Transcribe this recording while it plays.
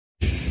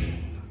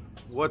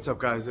What's up,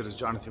 guys? It is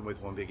Jonathan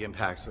with One Big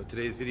Impact. So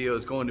today's video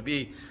is going to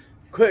be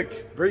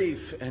quick,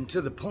 brief, and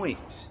to the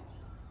point.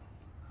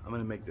 I'm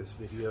gonna make this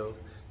video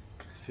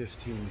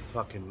 15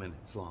 fucking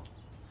minutes long,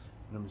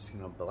 and I'm just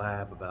gonna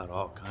blab about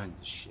all kinds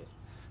of shit.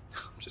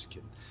 I'm just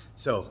kidding.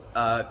 So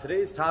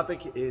today's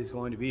topic is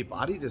going to be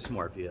body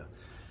dysmorphia.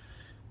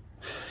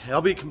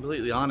 I'll be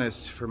completely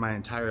honest, for my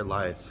entire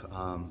life,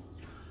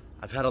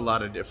 I've had a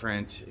lot of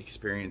different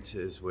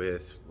experiences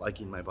with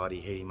liking my body,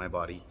 hating my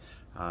body,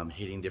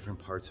 hating different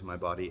parts of my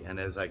body. And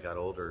as I got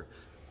older,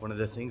 one of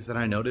the things that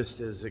I noticed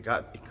is it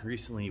got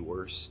increasingly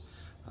worse.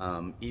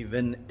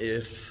 Even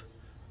if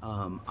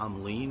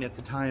I'm lean at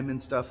the time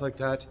and stuff like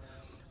that,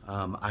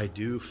 I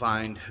do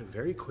find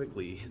very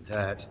quickly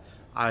that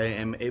I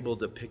am able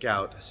to pick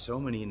out so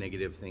many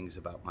negative things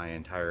about my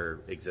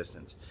entire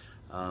existence.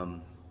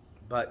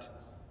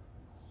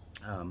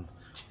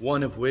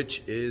 One of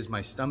which is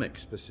my stomach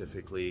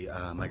specifically.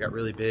 I got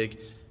really big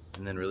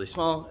and then really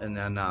small, and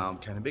then now I'm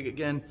kind of big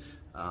again.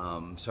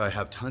 So I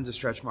have tons of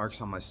stretch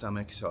marks on my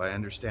stomach, so I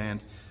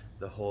understand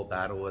the whole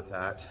battle with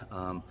that.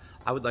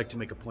 I would like to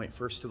make a point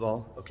first of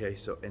all, okay,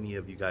 so any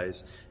of you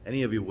guys,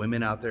 any of you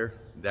women out there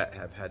that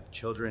have had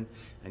children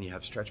and you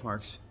have stretch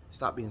marks,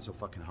 stop being so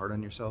fucking hard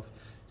on yourself.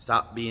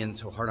 Stop being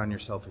so hard on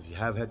yourself if you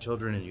have had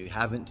children and you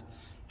haven't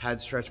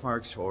had stretch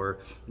marks, or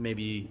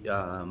maybe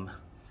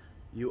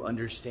you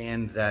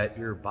understand that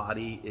your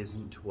body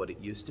isn't what it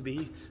used to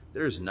be.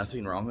 There's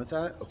nothing wrong with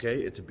that,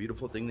 okay? It's a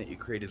beautiful thing that you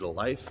created a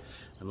life.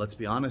 And let's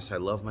be honest, I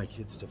love my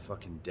kids to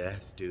fucking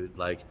death, dude.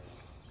 Like,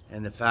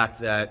 and the fact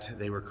that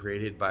they were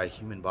created by a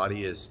human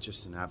body is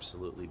just an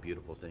absolutely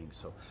beautiful thing.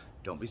 So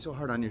don't be so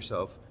hard on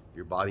yourself.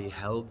 Your body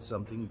held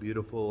something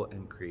beautiful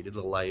and created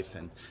a life,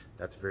 and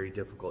that's very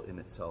difficult in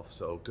itself.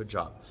 So good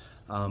job.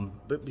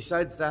 But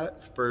besides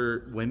that,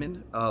 for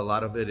women, a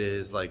lot of it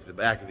is like the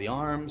back of the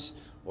arms,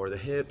 or the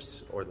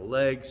hips, or the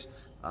legs,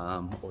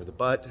 or the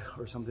butt,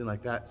 or something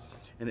like that.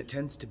 And it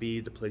tends to be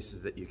the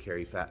places that you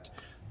carry fat.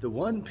 The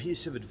one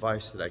piece of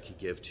advice that I could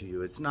give to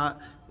you, it's not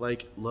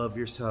like love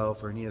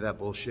yourself or any of that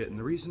bullshit. And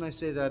the reason I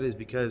say that is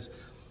because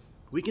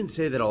we can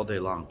say that all day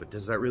long, but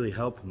does that really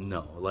help?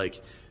 No.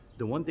 Like,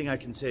 the one thing I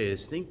can say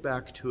is think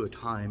back to a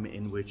time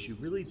in which you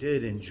really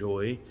did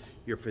enjoy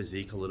your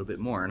physique a little bit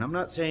more. And I'm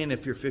not saying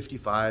if you're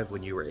 55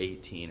 when you were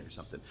 18 or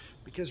something,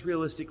 because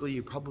realistically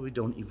you probably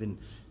don't even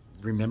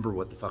remember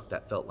what the fuck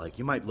that felt like.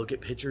 You might look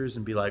at pictures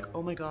and be like,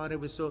 oh my God, I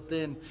was so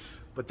thin,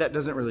 but that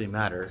doesn't really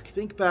matter.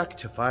 Think back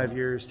to 5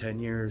 years,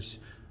 10 years,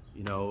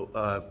 you know,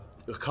 a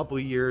couple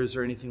of years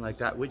or anything like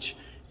that,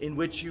 in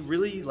which you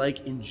really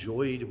like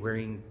enjoyed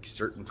wearing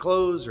certain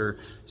clothes or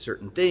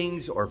certain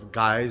things, or for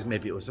guys,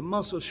 maybe it was a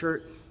muscle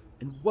shirt.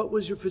 And what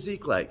was your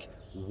physique like?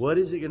 What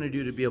is it gonna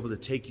do to be able to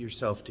take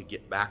yourself to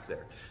get back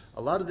there?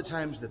 A lot of the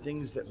times the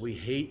things that we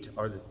hate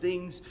are the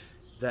things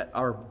that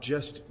are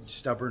just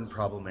stubborn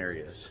problem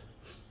areas.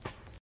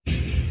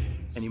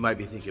 And you might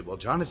be thinking, well,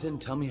 Jonathan,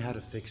 tell me how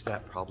to fix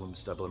that problem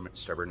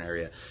stubborn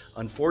area.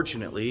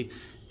 Unfortunately,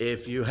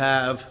 if you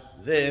have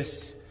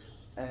this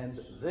and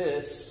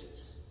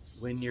this,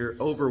 when you're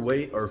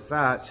overweight or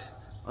fat,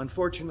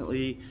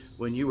 unfortunately,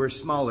 when you were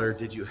smaller,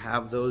 did you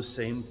have those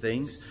same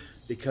things?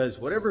 Because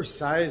whatever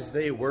size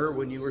they were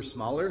when you were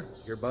smaller,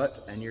 your butt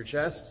and your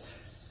chest,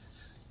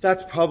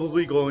 that's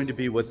probably going to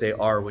be what they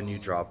are when you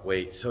drop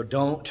weight. So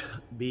don't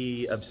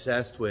be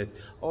obsessed with,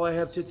 oh, I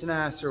have tits and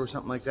ass or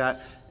something like that,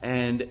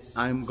 and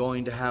I'm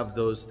going to have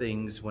those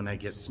things when I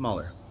get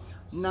smaller.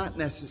 Not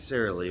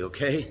necessarily,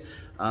 okay?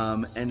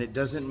 And it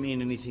doesn't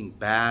mean anything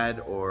bad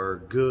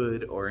or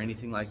good or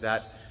anything like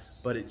that,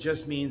 but it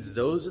just means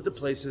those are the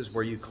places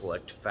where you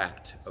collect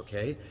fat,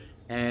 okay?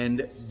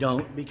 And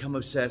don't become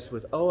obsessed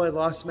with, oh, I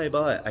lost my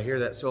butt. I hear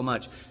that so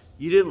much.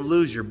 You didn't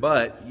lose your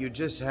butt, you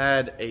just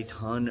had a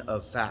ton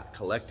of fat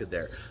collected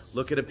there.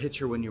 Look at a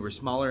picture when you were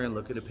smaller and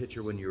look at a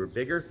picture when you were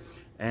bigger.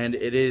 And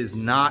it is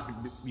not,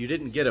 you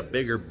didn't get a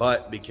bigger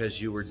butt because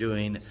you were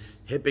doing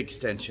hip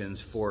extensions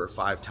 4 or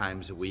 5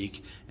 times a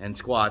week and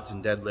squats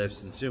and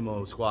deadlifts and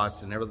sumo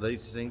squats and everything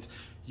these things.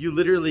 You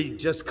literally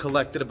just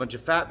collected a bunch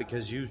of fat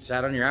because you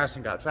sat on your ass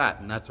and got fat,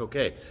 and that's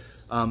okay.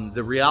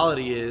 The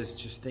reality is,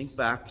 just think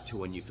back to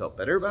when you felt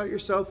better about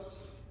yourself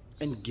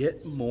and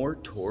get more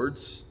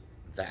towards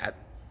that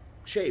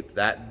shape,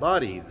 that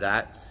body,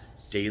 that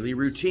daily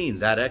routine,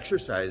 that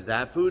exercise,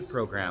 that food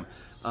program,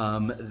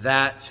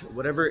 that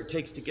whatever it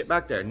takes to get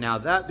back there. Now,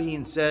 that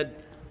being said,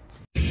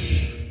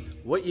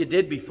 what you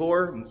did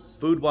before,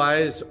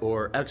 food-wise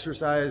or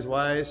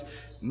exercise-wise,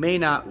 may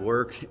not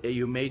work.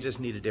 You may just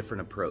need a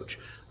different approach.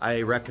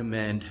 I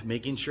recommend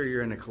making sure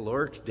you're in a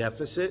caloric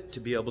deficit to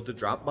be able to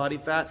drop body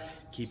fat,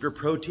 keep your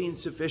protein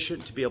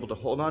sufficient to be able to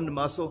hold on to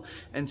muscle,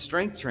 and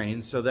strength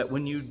train so that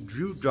when you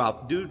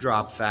do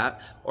drop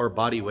fat or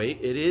body weight,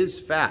 it is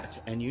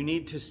fat, and you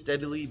need to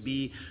steadily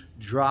be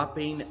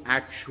dropping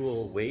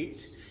actual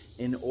weight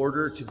in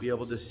order to be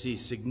able to see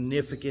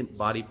significant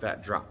body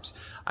fat drops.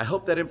 I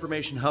hope that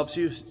information helps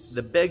you.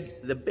 The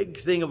big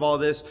thing of all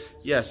this,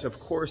 yes, of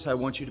course, I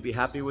want you to be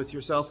happy with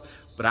yourself,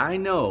 but I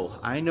know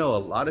a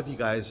lot of you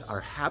guys are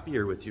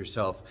happier with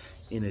yourself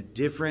in a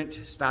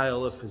different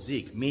style of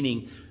physique,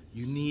 meaning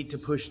you need to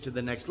push to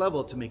the next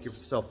level to make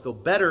yourself feel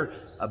better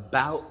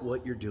about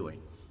what you're doing.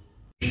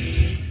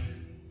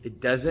 It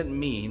doesn't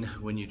mean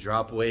when you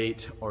drop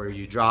weight or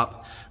you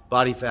drop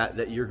body fat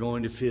that you're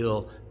going to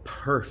feel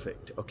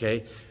perfect,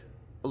 okay?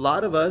 A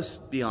lot of us,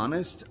 be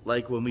honest,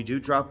 like when we do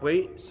drop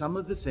weight, some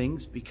of the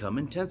things become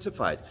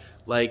intensified.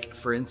 Like,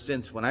 for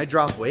instance, when I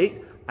drop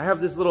weight, I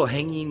have this little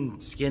hanging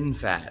skin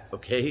fat,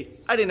 okay?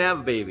 I didn't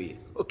have a baby,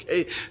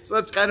 okay? So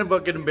that's kind of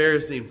fucking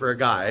embarrassing for a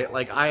guy.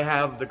 Like, I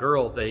have the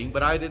girl thing,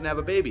 but I didn't have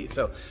a baby.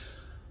 So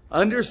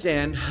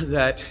understand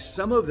that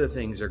some of the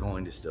things are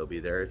going to still be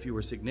there. If you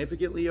were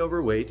significantly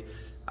overweight,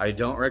 I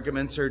don't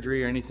recommend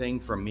surgery or anything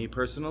from me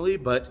personally,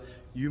 but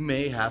you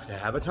may have to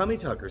have a tummy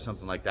tuck or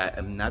something like that,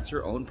 and that's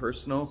your own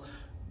personal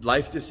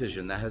life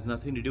decision. That has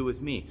nothing to do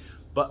with me.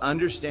 But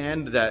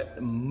understand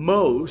that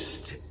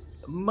most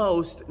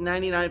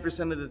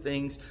 99% of the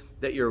things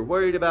that you're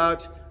worried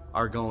about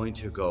are going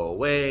to go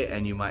away,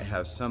 and you might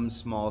have some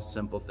small,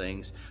 simple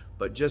things,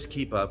 but just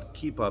keep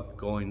up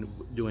going,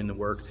 doing the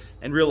work,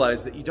 and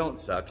realize that you don't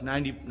suck.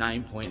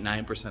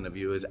 99.9% of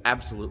you is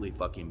absolutely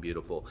fucking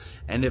beautiful.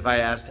 And if I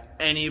asked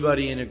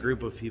anybody in a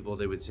group of people,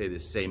 they would say the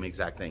same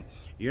exact thing.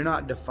 You're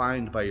not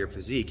defined by your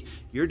physique.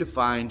 You're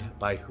defined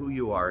by who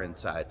you are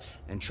inside.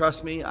 And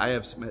trust me, I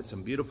have met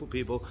some beautiful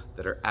people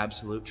that are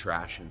absolute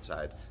trash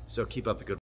inside. So keep up the good work.